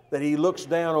that he looks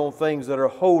down on things that are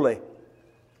holy.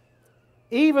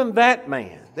 Even that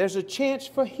man, there's a chance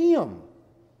for him,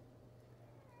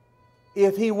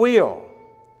 if he will,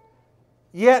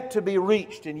 yet to be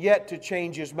reached and yet to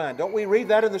change his mind. Don't we read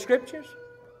that in the Scriptures?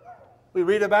 We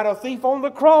read about a thief on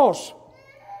the cross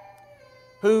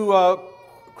who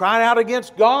cried out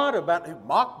against God, who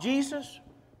mocked Jesus,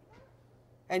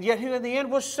 and yet who in the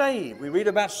end was saved. We read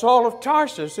about Saul of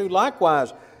Tarsus, who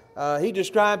likewise, he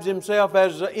describes himself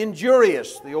as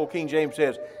injurious, the old King James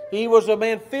says. He was a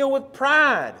man filled with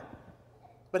pride,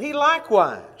 but he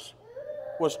likewise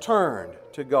was turned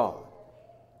to God.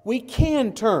 We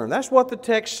can turn. That's what the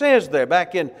text says there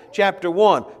back in chapter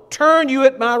 1. Turn you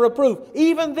at my reproof.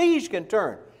 Even these can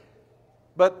turn.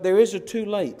 But there is a too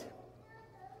late.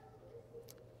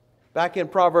 Back in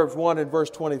Proverbs 1 and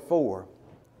verse 24.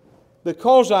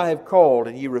 Because I have called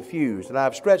and ye refused, and I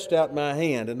have stretched out my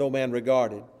hand and no man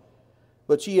regarded.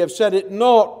 But ye have set it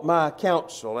naught my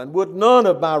counsel, and would none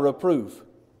of my reproof.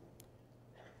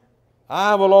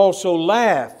 I will also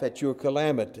laugh at your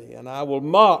calamity, and I will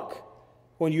mock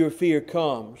when your fear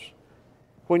comes.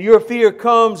 When your fear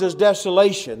comes as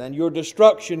desolation, and your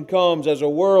destruction comes as a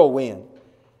whirlwind.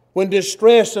 When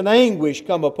distress and anguish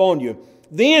come upon you,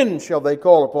 then shall they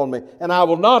call upon me, and I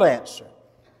will not answer.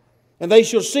 And they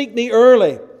shall seek me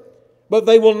early, but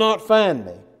they will not find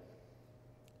me.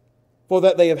 For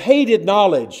that they have hated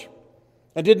knowledge,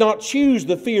 and did not choose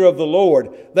the fear of the Lord.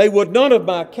 They would none of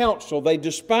my counsel, they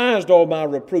despised all my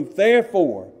reproof.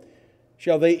 Therefore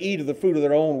shall they eat of the fruit of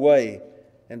their own way,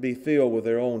 and be filled with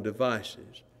their own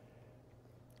devices.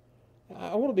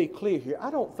 I want to be clear here.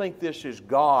 I don't think this is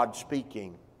God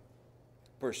speaking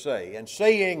per se, and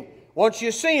saying, once you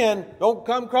sin, don't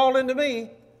come crawling to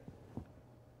me.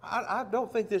 I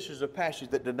don't think this is a passage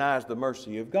that denies the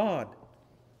mercy of God.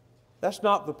 That's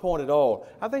not the point at all.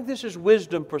 I think this is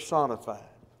wisdom personified.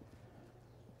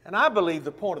 And I believe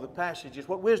the point of the passage is,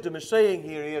 what wisdom is saying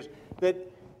here is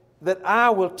that I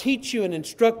will teach you and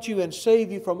instruct you and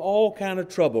save you from all kind of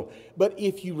trouble. But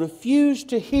if you refuse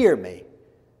to hear me,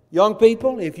 young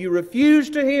people, if you refuse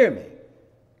to hear me,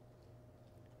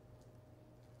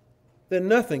 then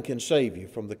nothing can save you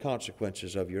from the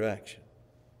consequences of your action.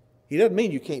 He doesn't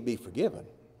mean you can't be forgiven.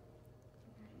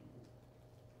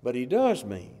 But He does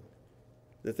mean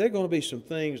that there are going to be some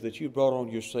things that you brought on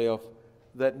yourself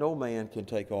that no man can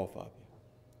take off of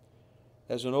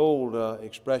you. As an old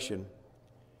expression,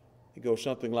 it goes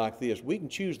something like this: we can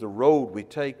choose the road we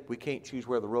take, we can't choose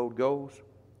where the road goes.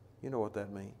 You know what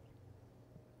that means.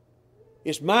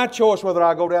 It's my choice whether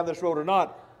I go down this road or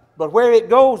not, but where it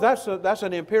goes, that's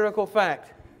an empirical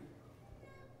fact.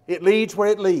 It leads where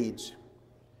it leads.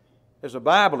 There's a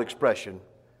Bible expression: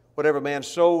 whatever man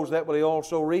sows, that will he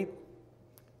also reap.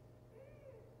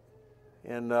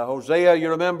 In Hosea,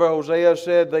 you remember Hosea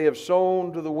said, they have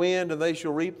sown to the wind and they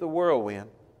shall reap the whirlwind.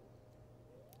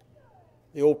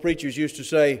 The old preachers used to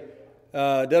say,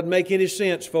 it doesn't make any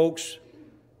sense, folks,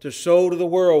 to sow to the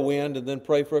whirlwind and then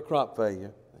pray for a crop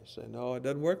failure. They say, no, it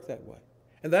doesn't work that way.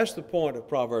 And that's the point of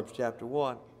Proverbs chapter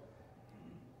 1,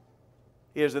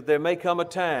 is that there may come a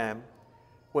time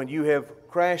when you have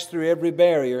crashed through every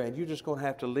barrier and you're just going to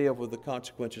have to live with the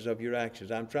consequences of your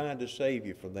actions. I'm trying to save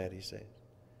you from that, he says.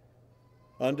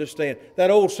 Understand. That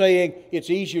old saying,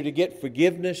 it's easier to get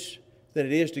forgiveness than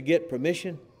it is to get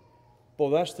permission.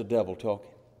 Well, that's the devil talking.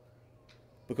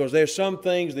 Because there's some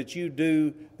things that you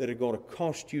do that are going to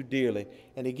cost you dearly.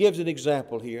 And he gives an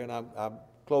example here, and I'm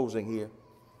closing here.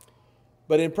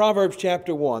 But in Proverbs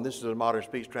chapter 1, this is a modern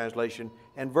speech translation,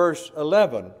 and verse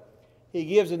 11, he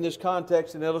gives in this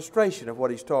context an illustration of what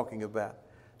he's talking about.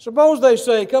 Suppose they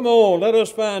say, come on, let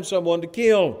us find someone to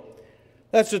kill.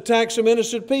 Let's attack some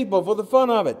innocent people for the fun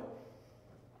of it.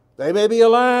 They may be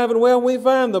alive and well when we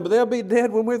find them, but they'll be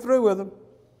dead when we're through with them.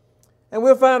 And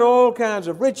we'll find all kinds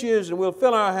of riches, and we'll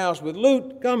fill our house with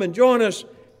loot. Come and join us,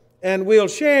 and we'll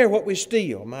share what we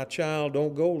steal. My child,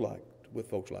 don't go with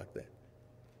folks like that.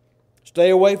 Stay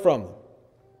away from them.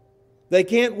 They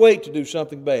can't wait to do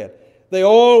something bad. They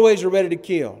always are ready to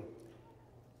kill.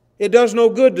 It does no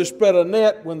good to spread a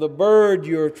net when the bird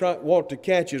you want to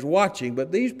catch is watching,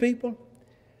 but these people,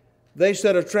 they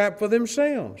set a trap for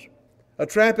themselves, a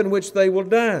trap in which they will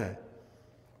die.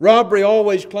 Robbery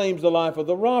always claims the life of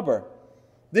the robber.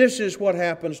 This is what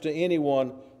happens to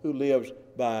anyone who lives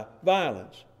by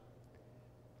violence.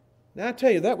 Now, I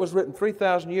tell you, that was written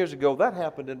 3,000 years ago. That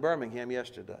happened in Birmingham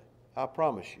yesterday. I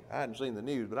promise you. I hadn't seen the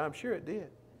news, but I'm sure it did.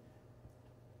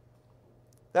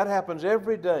 That happens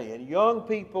every day. And young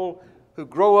people who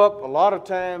grow up a lot of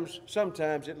times,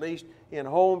 sometimes at least, in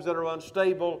homes that are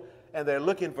unstable, and they're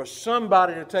looking for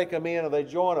somebody to take them in, or they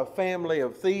join a family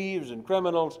of thieves and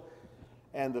criminals,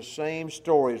 and the same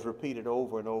story is repeated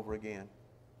over and over again.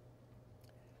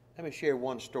 Let me share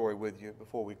one story with you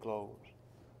before we close.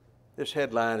 This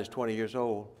headline is 20 years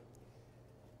old,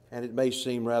 and it may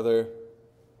seem rather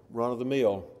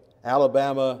run-of-the-mill.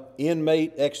 Alabama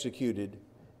inmate executed.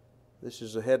 This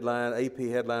is a headline, AP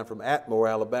headline from Atmore,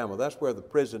 Alabama. That's where the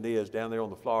prison is, down there on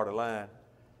the Florida line.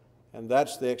 And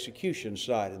that's the execution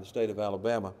site in the state of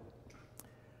Alabama.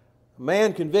 A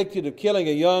man convicted of killing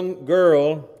a young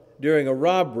girl during a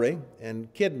robbery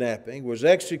and kidnapping was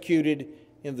executed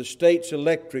in the state's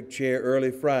electric chair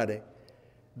early Friday.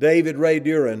 David Ray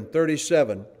Duran,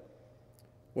 37,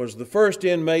 was the first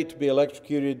inmate to be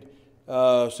electrocuted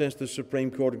since the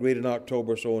Supreme Court agreed in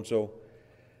October, so-and-so.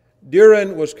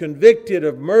 Duran was convicted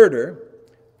of murder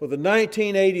for the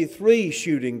 1983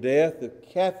 shooting death of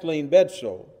Kathleen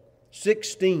Bedsoe,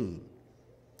 16.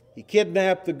 He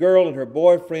kidnapped the girl and her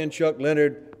boyfriend, Chuck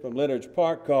Leonard, from Leonard's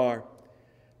parked car,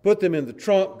 put them in the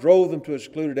trunk, drove them to a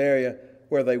secluded area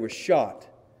where they were shot.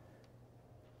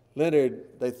 Leonard,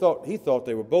 he thought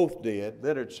they were both dead.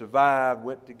 Leonard survived,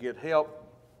 went to get help,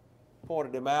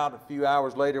 pointed him out a few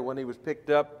hours later when he was picked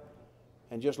up,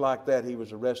 and just like that, he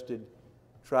was arrested,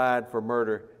 tried for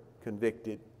murder,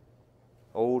 convicted.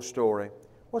 Old story.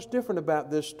 What's different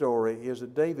about this story is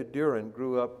that David Duran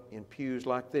grew up in pews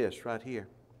like this, right here.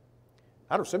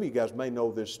 Some of you guys may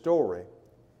know this story,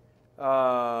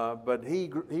 but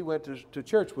he went to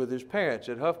church with his parents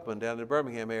at Huffman down in the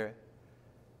Birmingham area.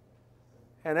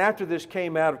 And after this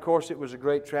came out, of course, it was a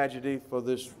great tragedy for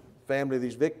this family,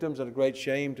 these victims, and a great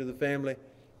shame to the family.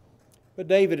 But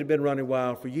David had been running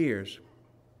wild for years.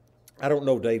 I don't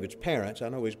know David's parents. I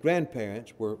know his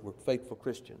grandparents were faithful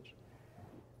Christians.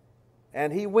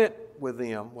 And he went with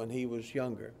them when he was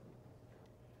younger.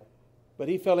 But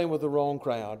he fell in with the wrong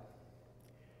crowd.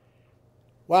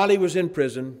 While he was in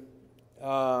prison,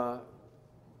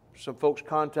 some folks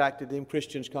contacted him,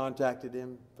 Christians contacted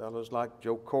him, fellows like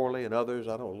Joe Corley and others.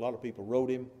 I know a lot of people wrote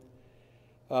him.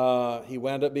 He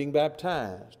wound up being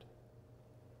baptized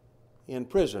in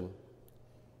prison.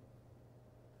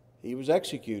 He was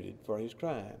executed for his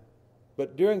crime.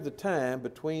 But during the time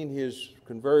between his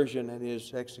conversion and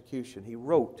his execution, he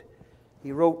wrote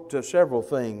several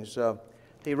things.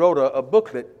 He wrote a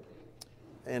booklet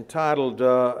entitled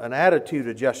An Attitude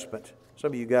Adjustment.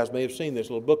 Some of you guys may have seen this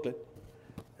little booklet.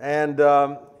 And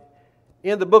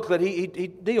in the booklet, he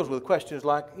deals with questions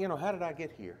like, how did I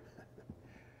get here?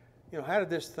 How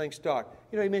did this thing start?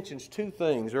 He mentions two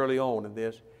things early on in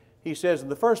this. He says, in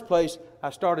the first place, I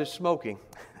started smoking.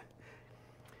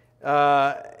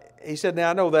 He said, now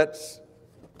I know that's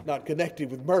not connected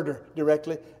with murder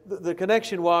directly. The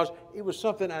connection was, it was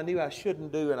something I knew I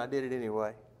shouldn't do, and I did it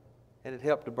anyway. And it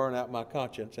helped to burn out my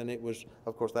conscience. And it was,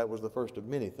 of course, that was the first of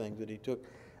many things that he took.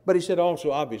 But he said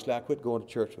also, obviously, I quit going to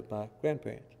church with my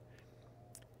grandparents.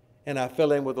 And I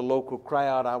fell in with a local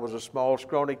crowd. I was a small,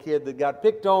 scrawny kid that got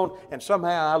picked on, and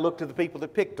somehow I looked to the people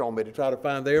that picked on me to try to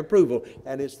find their approval.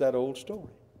 And it's that old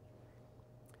story.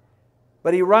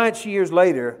 But he writes years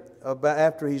later,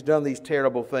 after he's done these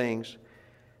terrible things,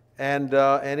 and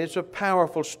it's a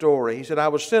powerful story. He said, I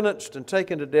was sentenced and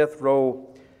taken to death row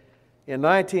in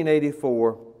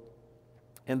 1984,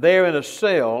 and there in a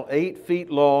cell 8 feet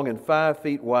long and 5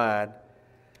 feet wide,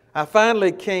 I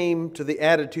finally came to the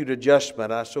attitude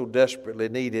adjustment I so desperately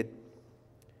needed.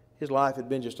 His life had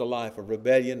been just a life of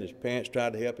rebellion. His parents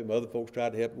tried to help him, other folks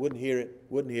tried to help him, wouldn't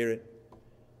hear it.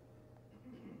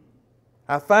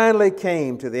 I finally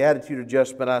came to the attitude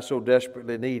adjustment I so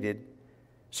desperately needed.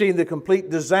 Seeing the complete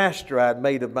disaster I'd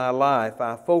made of my life,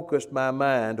 I focused my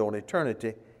mind on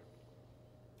eternity.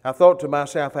 I thought to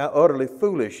myself how utterly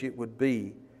foolish it would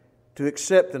be to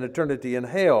accept an eternity in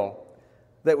hell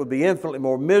that would be infinitely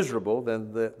more miserable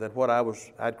than what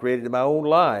I'd created in my own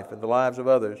life and the lives of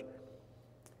others.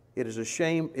 It's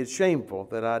shameful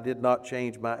that I did not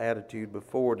change my attitude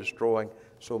before destroying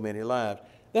so many lives.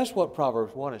 That's what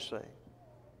Proverbs 1 is saying.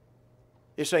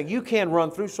 It's saying you can run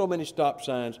through so many stop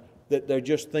signs that they're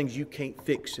just things you can't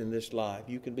fix in this life.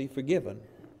 You can be forgiven.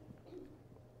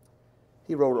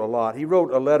 He wrote a lot. He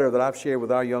wrote a letter that I've shared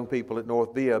with our young people at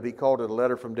North Bibb. He called it a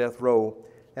letter from death row,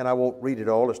 and I won't read it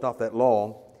all. It's not that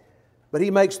long. But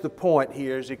he makes the point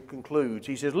here as he concludes.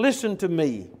 He says, listen to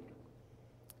me.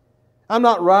 I'm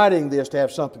not writing this to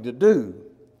have something to do.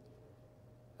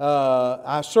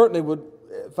 I certainly would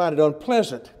find it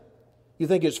unpleasant. You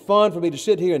think it's fun for me to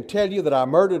sit here and tell you that I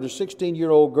murdered a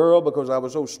 16-year-old girl because I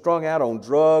was so strung out on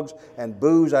drugs and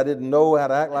booze I didn't know how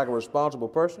to act like a responsible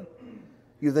person?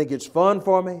 You think it's fun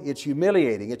for me? It's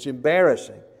humiliating. It's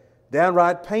embarrassing.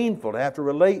 Downright painful to have to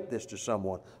relate this to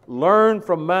someone. Learn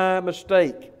from my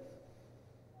mistake.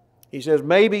 He says,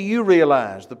 maybe you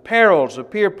realize the perils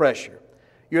of peer pressure.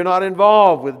 You're not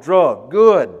involved with drug.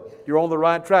 Good. You're on the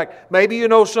right track. Maybe you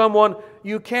know someone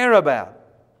you care about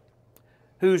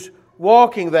who's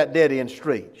walking that dead-end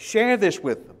street. Share this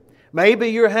with them. Maybe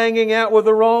you're hanging out with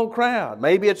the wrong crowd.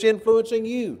 Maybe it's influencing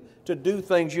you to do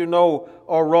things you know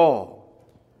are wrong.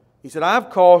 He said, I've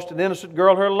cost an innocent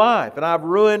girl her life, and I've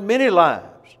ruined many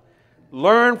lives.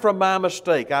 Learn from my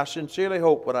mistake. I sincerely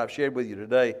hope what I've shared with you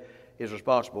today is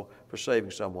responsible for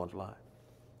saving someone's life.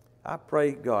 I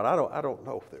pray, God, I don't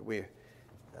know that we're,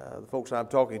 the folks I'm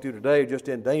talking to today are just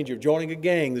in danger of joining a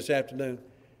gang this afternoon.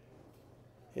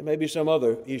 It may be some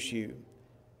other issue.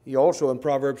 He also in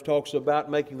Proverbs talks about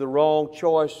making the wrong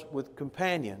choice with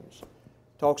companions.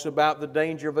 Talks about the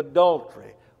danger of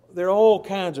adultery. There are all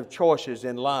kinds of choices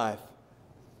in life.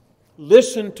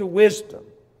 Listen to wisdom.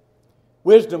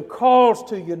 Wisdom calls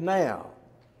to you now.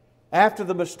 After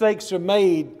the mistakes are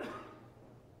made,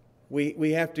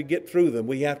 we have to get through them.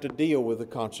 We have to deal with the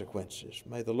consequences.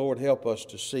 May the Lord help us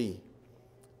to see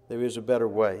there is a better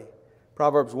way.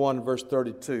 Proverbs 1 verse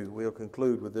 32, we'll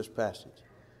conclude with this passage.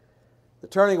 The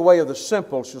turning away of the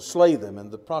simple shall slay them, and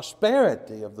the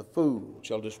prosperity of the fool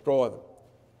shall destroy them.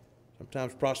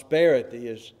 Sometimes prosperity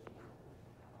is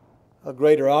a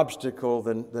greater obstacle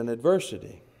than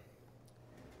adversity.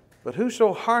 But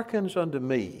whoso hearkens unto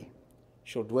me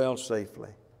shall dwell safely,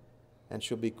 and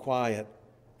shall be quiet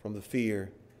from the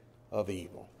fear of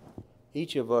evil.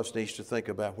 Each of us needs to think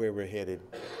about where we're headed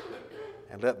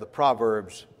and let the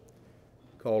Proverbs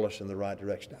call us in the right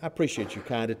direction. I appreciate your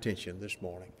kind attention this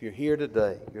morning. If you're here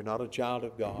today, you're not a child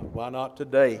of God, why not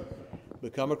today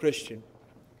become a Christian?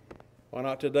 Why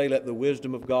not today let the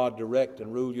wisdom of God direct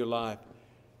and rule your life?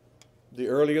 The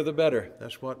earlier the better.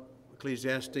 That's what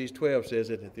Ecclesiastes 12 says,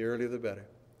 isn't it? The earlier the better.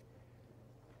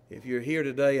 If you're here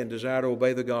today and desire to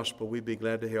obey the gospel, we'd be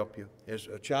glad to help you. As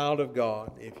a child of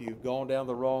God, if you've gone down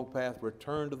the wrong path,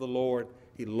 return to the Lord.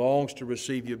 He longs to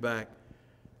receive you back.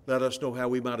 Let us know how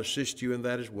we might assist you in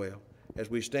that as well. As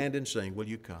we stand and sing, will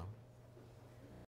you come?